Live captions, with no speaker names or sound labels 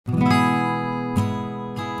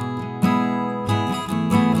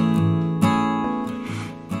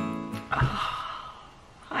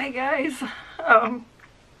guys.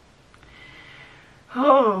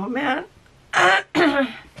 Oh man. I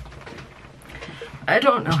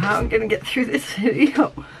don't know how I'm gonna get through this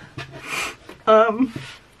video. I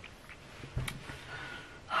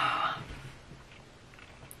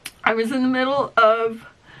was in the middle of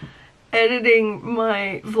editing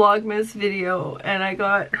my Vlogmas video and I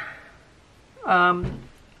got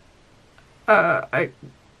I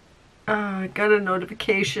got a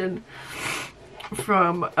notification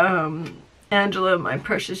from Angela, my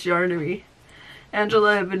precious yarnery.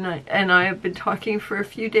 Angela and I have been talking for a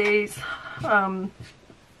few days. I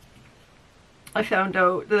found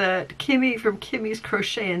out that Kimmy from Kimmy's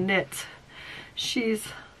Crochet and Knits, she's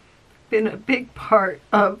been a big part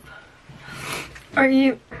of our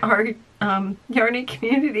yarny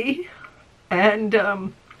community, and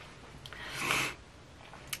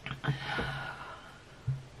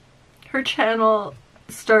her channel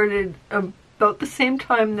started about the same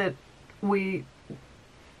time that we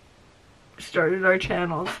started our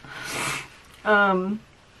channels. Kimmy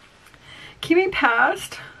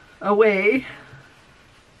passed away,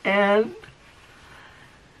 and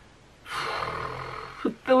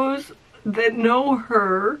those that know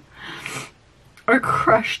her are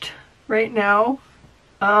crushed right now.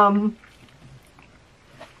 I'm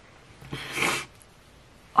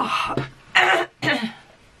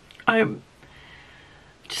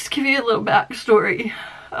just give you a little backstory.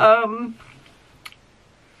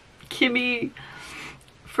 Kimmy,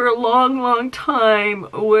 for a long time,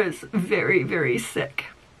 was very sick.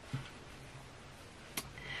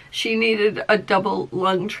 She needed a double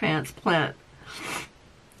lung transplant,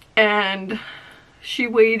 and she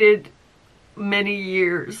waited many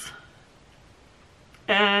years.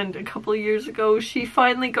 And a couple of years ago, she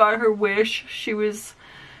finally got her wish. She was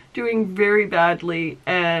doing very badly,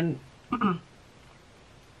 and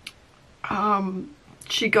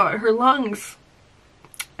she got her lungs,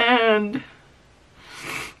 and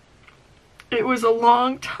it was a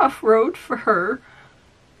long, tough road for her,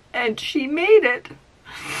 and she made it.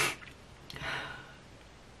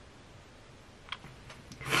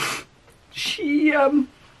 She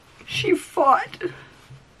fought,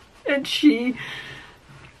 and she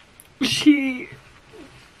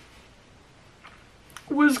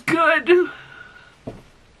was good.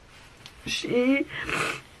 She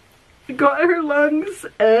got her lungs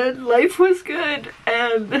and life was good,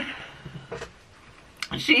 and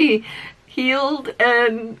she healed,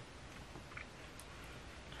 and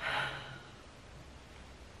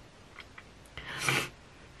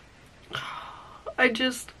I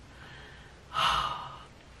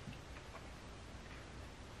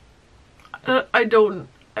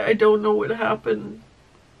don't know what happened.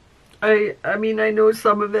 I mean, I know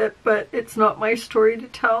some of it, but it's not my story to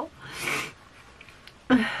tell.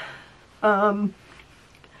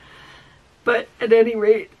 But at any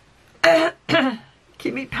rate,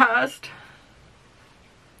 Kimmy passed,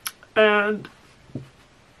 and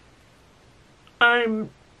I'm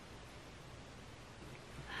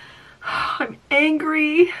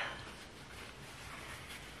angry.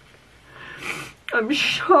 I'm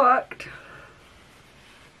shocked.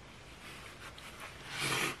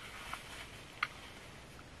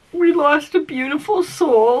 We lost a beautiful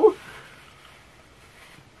soul.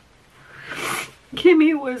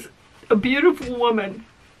 Kimmy was a beautiful woman,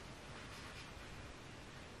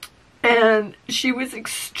 and she was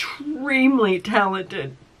extremely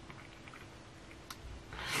talented.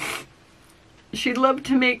 She loved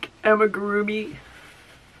to make amigurumi,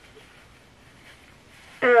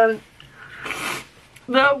 and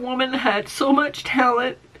that woman had so much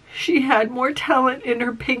talent. She had more talent in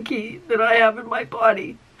her pinky than I have in my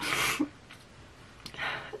body.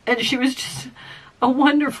 And she was just a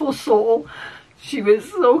wonderful soul. She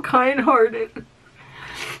was so kind-hearted.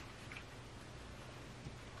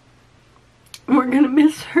 We're gonna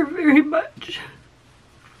miss her very much.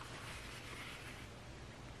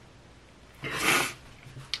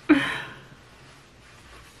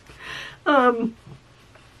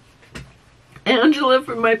 Angela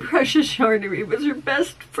from my precious yarnery was her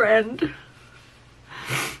best friend,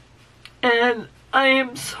 and I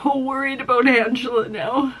am so worried about Angela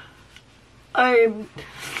now.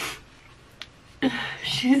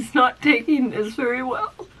 She's not taking this very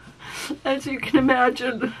well, as you can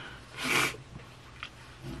imagine,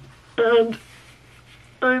 and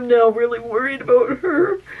I'm now really worried about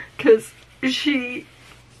her because she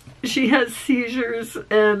has seizures,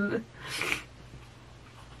 and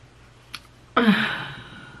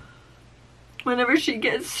whenever she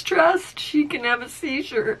gets stressed, she can have a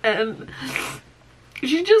seizure, and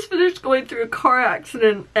she just finished going through a car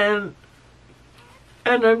accident, and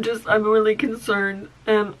And I'm really concerned,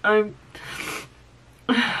 and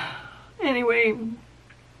anyway,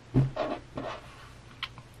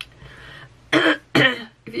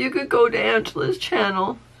 if you could go to Angela's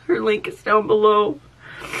channel, her link is down below,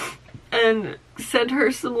 and send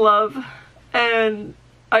her some love. And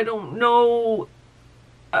I don't know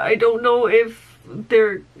if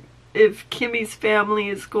Kimmy's family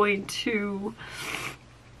is going to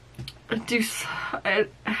do, I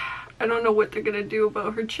don't know what they're gonna do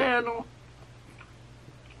about her channel.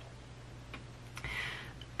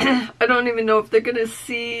 I don't even know if they're gonna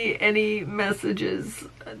see any messages,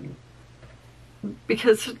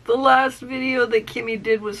 because the last video that Kimmy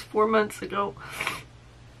did was 4 months ago,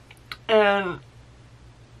 and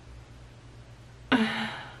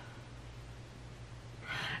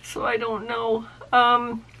so I don't know.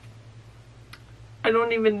 I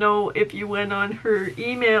don't even know if you went on her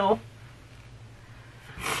email,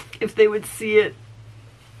 if they would see it.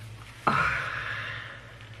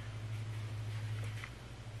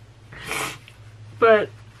 But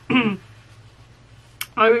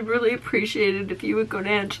I would really appreciate it if you would go to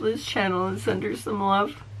Angela's channel and send her some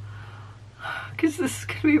love, because this is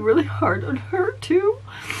going to be really hard on her too.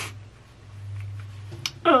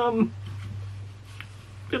 But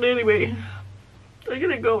anyway, I'm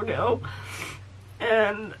gonna go now,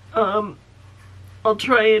 and I'll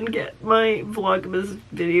try and get my Vlogmas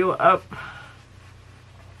video up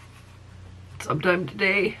sometime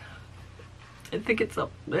today. I think it's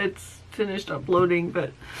finished uploading,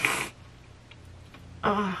 but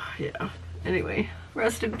yeah. Anyway,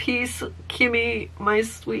 rest in peace, Kimmy, my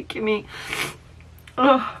sweet Kimmy.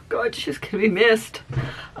 Oh God, she's gonna be missed.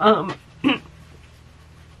 And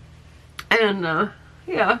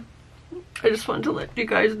yeah, I just wanted to let you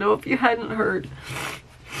guys know if you hadn't heard.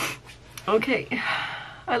 Okay,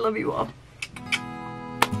 I love you all.